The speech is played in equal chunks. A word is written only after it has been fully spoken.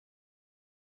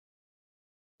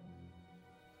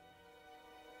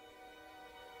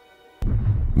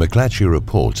McClatchy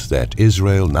reports that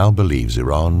Israel now believes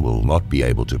Iran will not be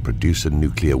able to produce a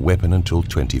nuclear weapon until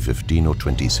 2015 or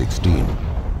 2016.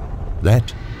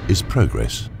 That is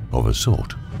progress of a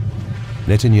sort.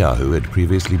 Netanyahu had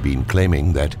previously been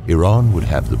claiming that Iran would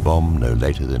have the bomb no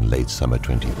later than late summer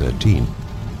 2013,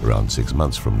 around 6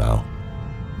 months from now.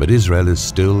 But Israel is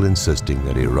still insisting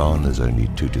that Iran is only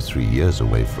 2 to 3 years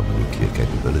away from nuclear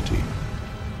capability.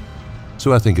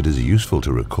 So I think it is useful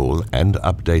to recall and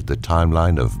update the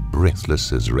timeline of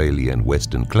breathless Israeli and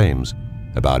Western claims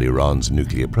about Iran's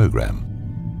nuclear program.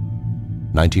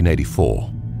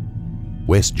 1984.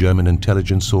 West German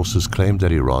intelligence sources claimed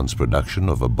that Iran's production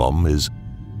of a bomb is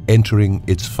entering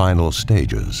its final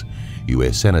stages.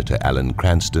 U.S. Senator Alan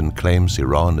Cranston claims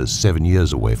Iran is 7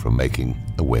 years away from making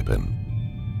a weapon.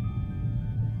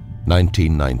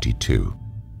 1992.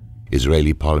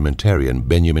 Israeli parliamentarian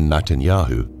Benjamin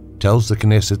Nutanyahoo tells the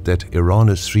Knesset that Iran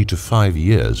is 3 to 5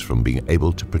 years from being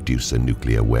able to produce a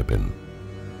nuclear weapon.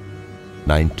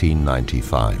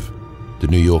 1995. The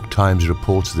New York Times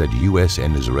reports that U.S.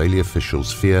 and Israeli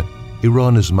officials fear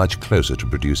Iran is much closer to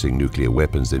producing nuclear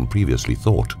weapons than previously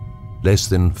thought, less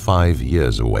than 5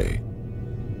 years away.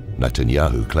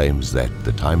 Netanyahu claims that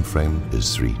the time frame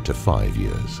is 3 to 5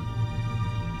 years.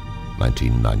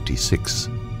 1996.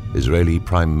 Israeli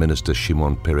Prime Minister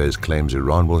Shimon Peres claims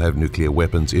Iran will have nuclear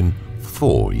weapons in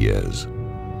 4 years.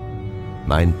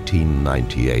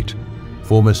 1998.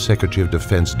 Former Secretary of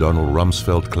Defense Donald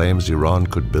Rumsfeld claims Iran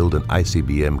could build an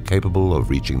ICBM capable of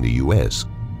reaching the US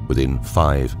within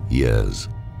 5 years.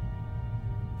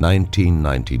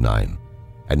 1999.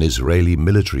 An Israeli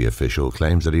military official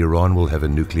claims that Iran will have a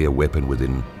nuclear weapon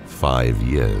within 5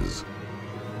 years.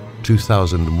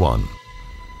 2001.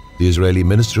 The Israeli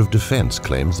Minister of Defense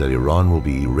claims that Iran will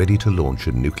be ready to launch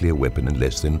a nuclear weapon in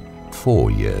less than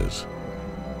 4 years.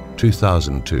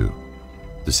 2002.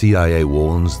 The CIA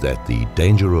warns that the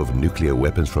danger of nuclear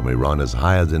weapons from Iran is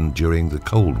higher than during the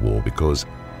Cold War because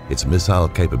its missile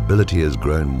capability has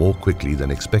grown more quickly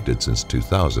than expected since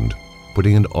 2000,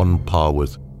 putting it on par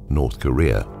with North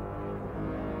Korea.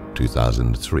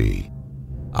 2003.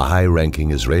 A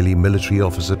high-ranking Israeli military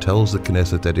officer tells the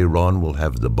Knesset that Iran will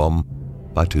have the bomb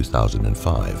by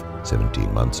 2005,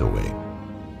 17 months away.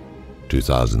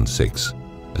 2006.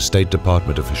 A State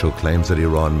Department official claims that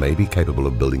Iran may be capable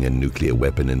of building a nuclear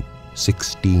weapon in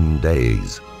 16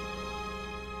 days.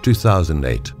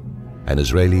 2008. An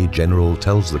Israeli general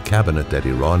tells the cabinet that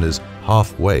Iran is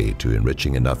halfway to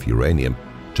enriching enough uranium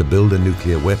to build a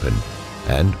nuclear weapon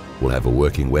and will have a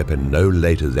working weapon no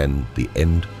later than the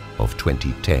end of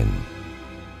 2010.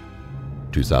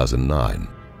 2009.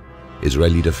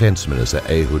 Israeli Defense Minister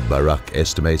Ehud Barak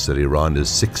estimates that Iran is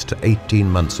 6 to 18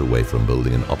 months away from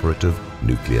building an operative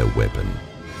nuclear weapon.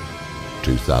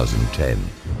 2010.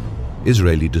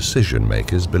 Israeli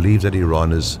decision-makers believe that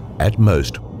Iran is at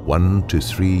most 1 to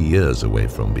 3 years away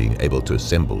from being able to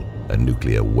assemble a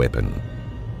nuclear weapon.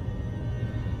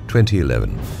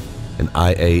 2011. An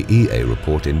IAEA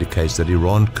report indicates that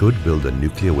Iran could build a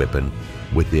nuclear weapon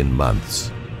within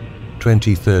months.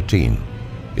 2013.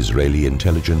 Israeli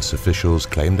intelligence officials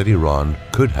claim that Iran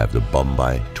could have the bomb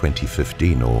by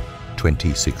 2015 or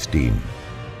 2016.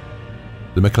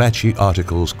 The McClatchy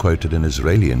articles quoted an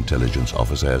Israeli intelligence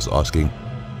officer as asking,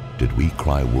 "Did we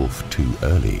cry wolf too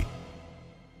early?"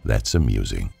 That's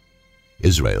amusing.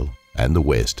 Israel and the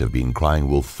West have been crying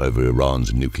wolf over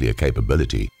Iran's nuclear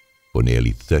capability for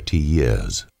nearly 30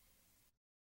 years.